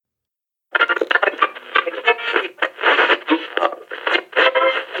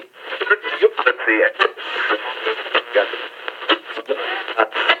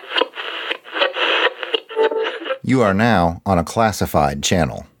You are now on a classified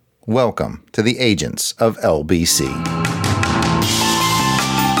channel. Welcome to the Agents of LBC.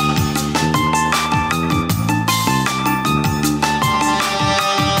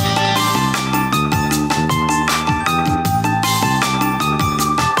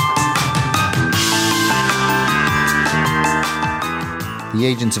 The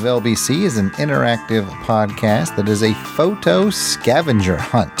Agents of LBC is an interactive podcast that is a photo scavenger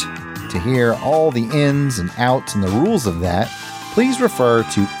hunt. To hear all the ins and outs and the rules of that, please refer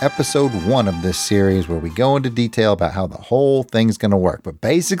to episode 1 of this series where we go into detail about how the whole thing's going to work. But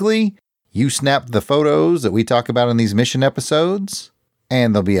basically, you snap the photos that we talk about in these mission episodes,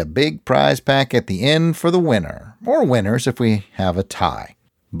 and there'll be a big prize pack at the end for the winner, or winners if we have a tie.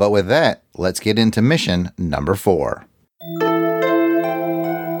 But with that, let's get into mission number 4.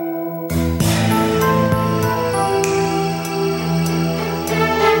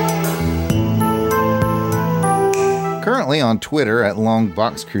 Currently on Twitter at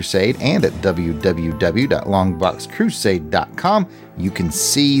Longbox Crusade and at www.longboxcrusade.com, you can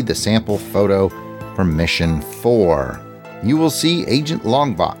see the sample photo for Mission 4. You will see Agent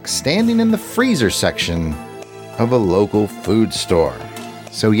Longbox standing in the freezer section of a local food store.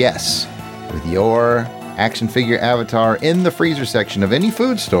 So yes, with your action figure avatar in the freezer section of any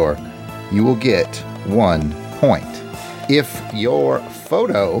food store, you will get 1 point. If your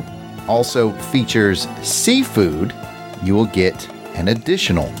photo also features seafood, you will get an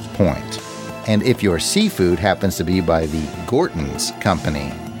additional point. And if your seafood happens to be by the Gorton's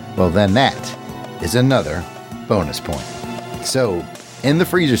Company, well then that is another bonus point. So, in the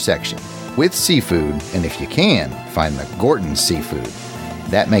freezer section, with seafood, and if you can, find the Gorton's seafood,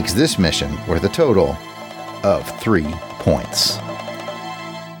 that makes this mission worth a total of 3 points.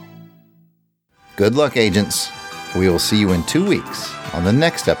 Good luck, agents. We will see you in 2 weeks on the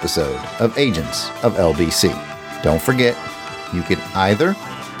next episode of Agents of LBC. Don't forget, you can either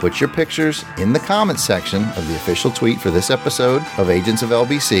put your pictures in the comments section of the official tweet for this episode of Agents of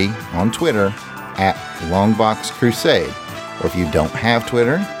LBC on Twitter at Longbox Crusade. Or if you don't have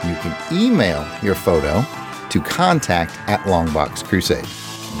Twitter, you can email your photo to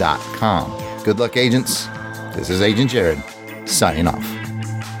contact@longboxcrusade.com. Good luck, agents. This is Agent Jared, signing off.